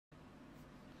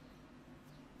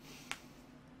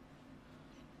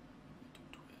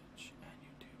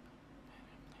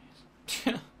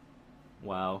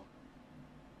Wow.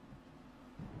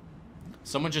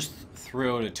 Someone just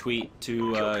threw out a tweet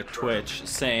to Twitch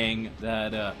saying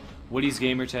that Woody's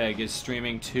gamertag is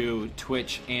streaming to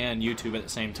Twitch and YouTube at the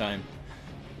same time,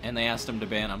 and they asked him to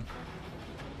ban him.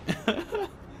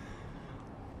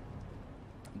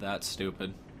 That's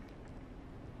stupid.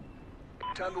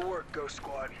 Time to work, Ghost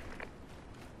Squad.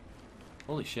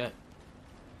 Holy shit.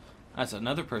 That's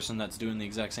another person that's doing the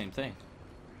exact same thing.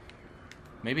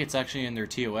 Maybe it's actually in their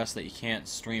TOS that you can't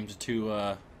stream to two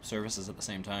services at the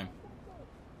same time.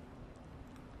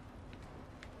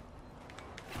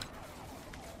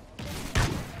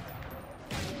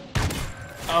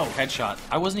 Oh, headshot.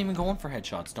 I wasn't even going for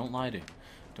headshots. Don't lie to.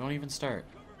 Don't even start.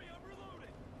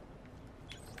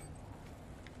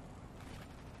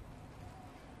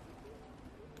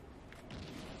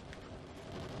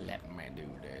 Let me do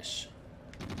this.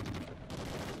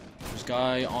 There's a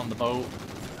guy on the boat.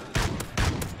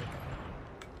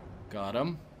 Got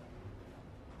him.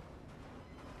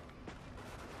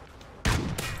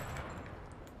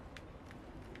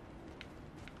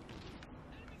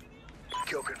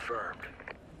 Kill confirmed.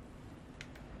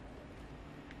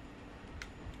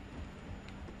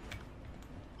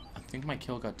 I think my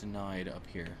kill got denied up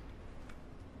here.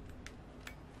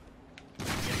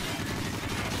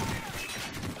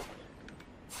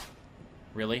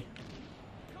 Really?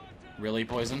 Really,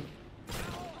 Poison?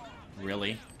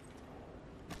 Really?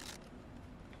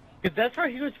 Because that's where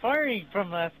he was firing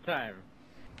from last time.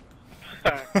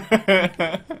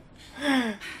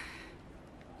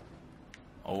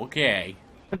 Okay.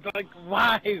 It's like,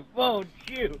 why won't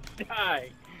you die?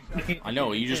 I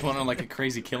know, you just went on like a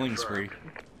crazy killing spree.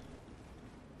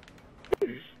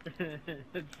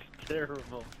 It's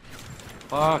terrible.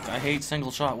 Fuck, I hate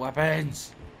single shot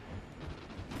weapons.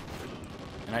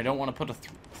 And I don't want to put a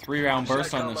 3-round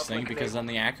burst on this thing because then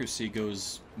the accuracy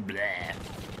goes bleh.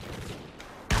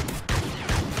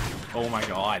 Oh my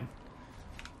god.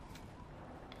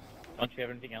 Don't you have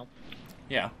anything else?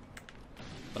 Yeah.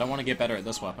 But I want to get better at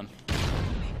this weapon.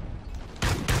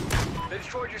 They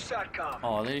destroyed your SATCOM.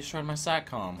 Oh, they destroyed my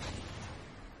SATCOM.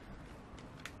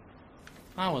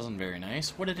 That wasn't very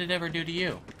nice. What did it ever do to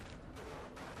you?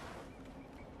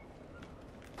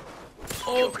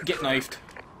 Oh, get knifed.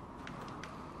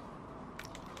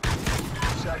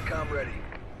 SATCOM ready.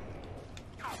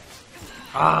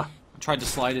 Ah! I tried to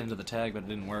slide into the tag, but it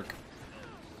didn't work.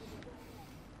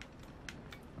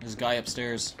 There's a guy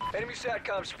upstairs. Enemy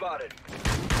SATCOM spotted.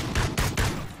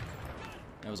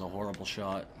 That was a horrible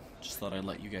shot. Just thought I'd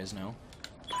let you guys know.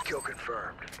 Kill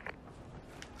confirmed.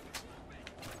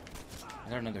 I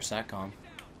got another SATCOM. I'm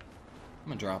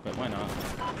gonna drop it, why not?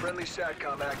 Friendly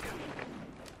SATCOM active.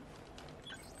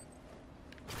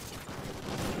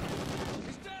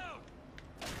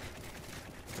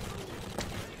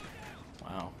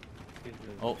 Wow.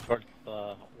 Oh, towards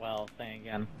the well thing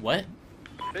again. What?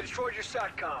 They destroyed your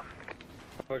SATCOM.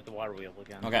 Towards the water wheel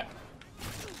again. Okay.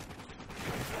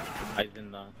 I was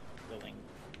in the building.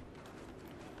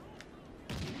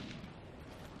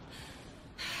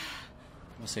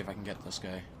 Let's see if I can get this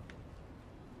guy.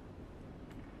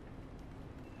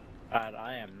 God,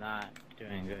 I am not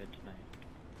doing good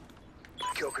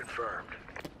tonight. Kill confirmed.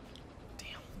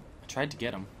 Damn. I tried to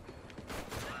get him.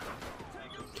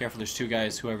 Careful, there's two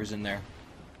guys, whoever's in there.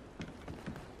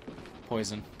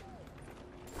 Poison.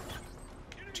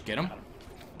 Did you get him?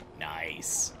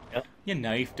 Nice. Yep. You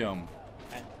knifed him.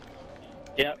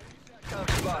 Yep. SATCOM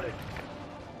spotted.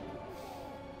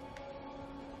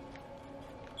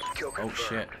 Kill Oh confirmed.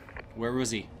 shit. Where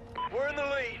was he? We're in the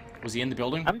lead. Was he in the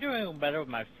building? I'm doing better with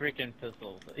my freaking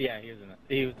pistols. Yeah, he was in it.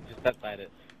 He was just outside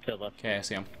it. To the left. Okay, I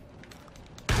see him.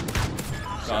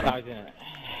 I Got him. was in it.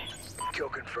 Kill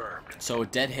confirmed. So a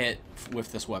dead hit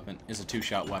with this weapon is a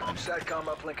 2-shot weapon. SATCOM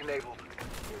uplink enabled.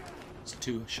 It's a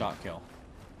 2-shot kill.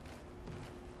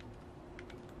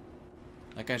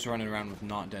 That guy's running around with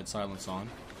not dead silence on.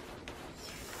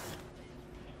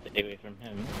 Stay away from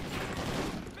him.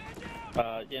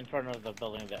 In front of the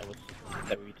building that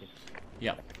we just.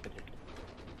 Yep.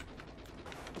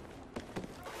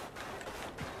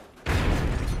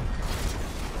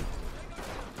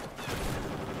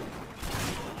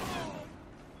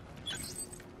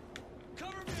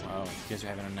 Wow, you guys are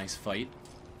having a nice fight.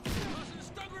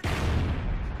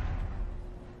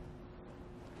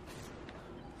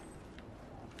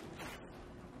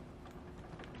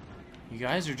 You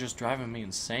guys are just driving me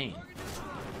insane.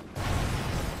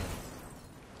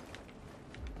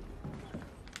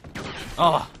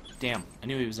 Oh, damn. I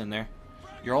knew he was in there.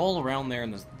 You're all around there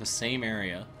in the same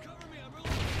area.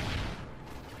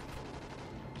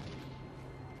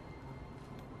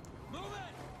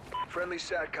 Friendly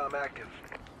SATCOM active.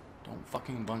 Don't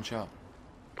fucking bunch up.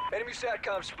 Enemy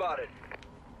SATCOM spotted.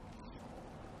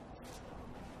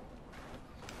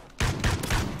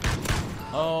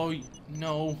 Oh,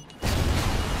 no.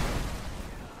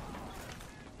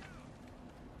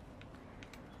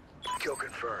 Kill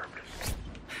confirmed.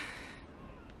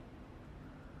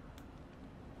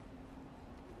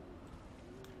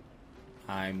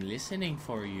 I'm listening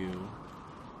for you.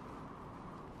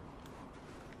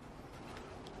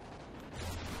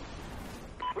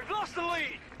 We've lost the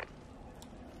lead.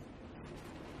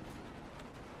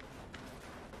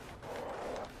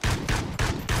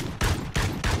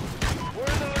 We're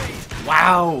in the lead.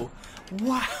 Wow!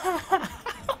 Wow!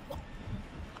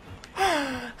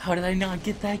 How did I not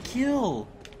get that kill?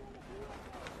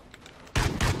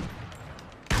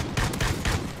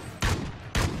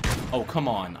 Oh, come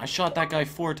on. I shot that guy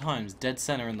 4 times, dead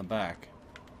center in the back.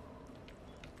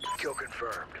 Kill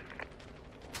confirmed.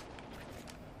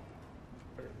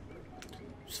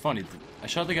 It's funny. I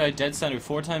shot the guy dead center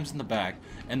 4 times in the back,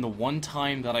 and the one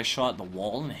time that I shot the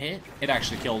wall and hit, it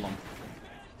actually killed him.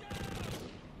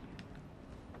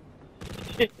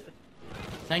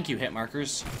 Thank you, hit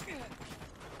markers.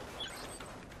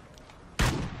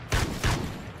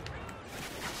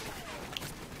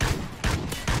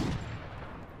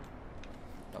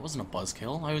 That wasn't a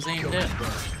buzzkill. I was aimed in.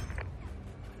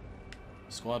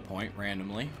 Squad point,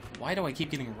 randomly. Why do I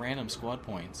keep getting random squad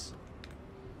points?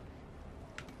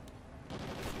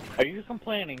 Are you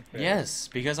complaining, sir? Yes,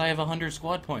 because I have 100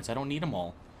 squad points. I don't need them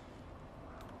all.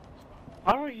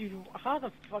 How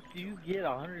the fuck do you get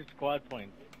 100 squad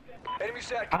points? Enemy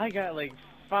SATCOM. I got like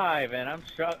 5, and I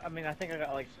think I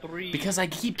got like 3. Because I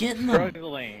keep getting them.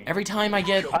 Struggling. Every time I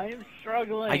get... I am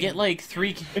struggling. I get like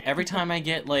 3... Every time I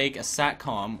get like a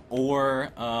SATCOM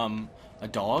or a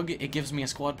dog, it gives me a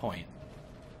squad point.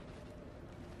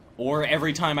 Or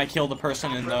every time I kill the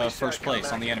person in the first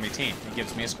place on the enemy team, it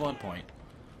gives me a squad point.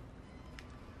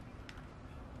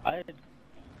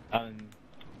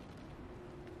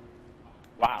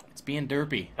 Wow. It's being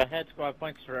derpy. If I had squad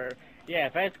points for... Yeah,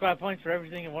 if I had squad points for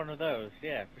everything in one of those,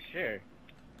 yeah, for sure.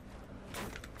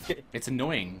 It's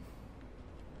annoying.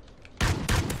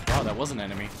 Wow, that was an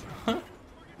enemy.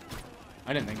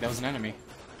 I didn't think that was an enemy.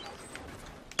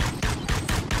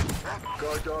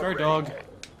 Guard dog. Guard dog.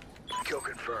 Kill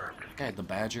confirmed. Guy had the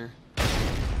badger.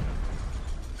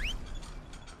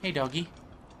 Hey, doggy.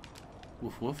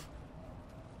 Woof woof.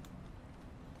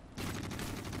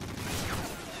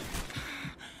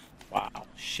 Wow.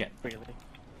 Shit. Really?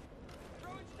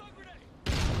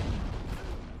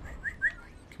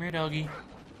 Come here, doggy.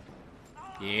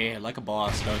 Yeah, like a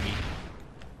boss, doggy.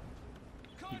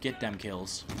 You get them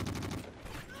kills.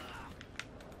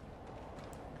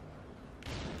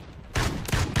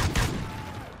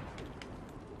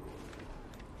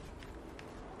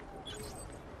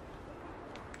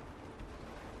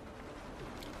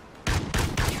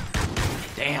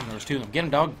 Damn, there was 2 of them. Get him,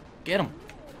 dog. Get him.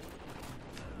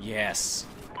 Yes.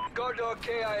 Guard dog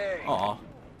KIA. Aw.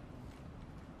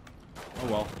 Oh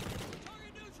well.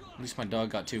 At least my dog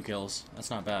got 2 kills. That's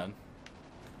not bad.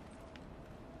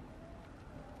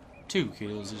 2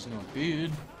 kills is not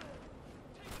bad.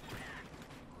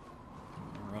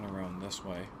 Run around this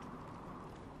way.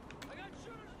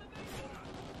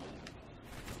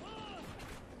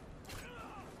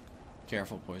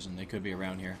 Careful, Poison. They could be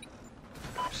around here.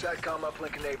 SATCOM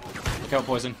uplink enabled. Look out,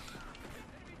 Poison.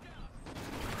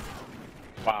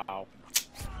 Wow. Oh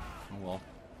well.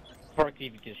 Fork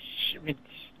even just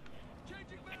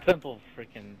simple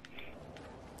freaking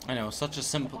I know, such a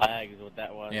simple... lag is what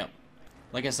that was. Yep.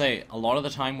 Like I say, a lot of the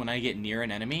time when I get near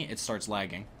an enemy, it starts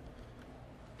lagging.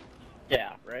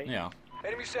 Yeah, right? Yeah.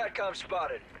 Enemy SATCOM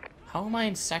spotted. How am I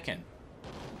in second?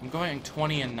 I'm going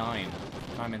 20 and 9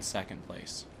 if I'm in second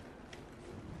place.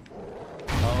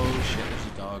 Oh shit, there's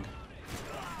a dog.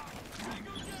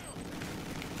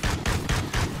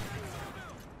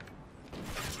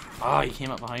 Ah, he came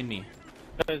up behind me.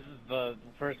 This is the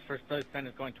first place fan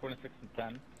is going 26 and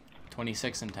 10.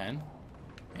 26 and 10?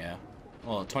 Yeah.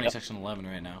 Well, 26 and 11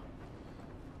 right now.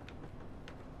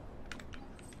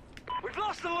 We've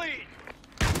lost the lead.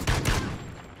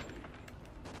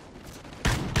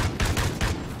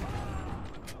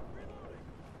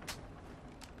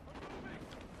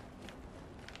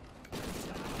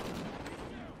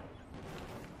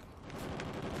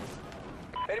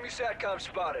 Enemy SATCOM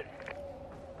spotted.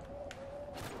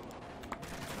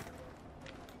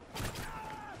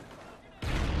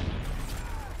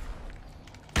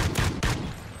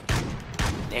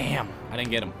 Damn, I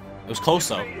didn't get him. It was close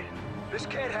though. This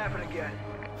can't happen again.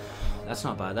 That's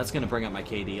not bad. That's gonna bring up my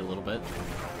KD a little bit.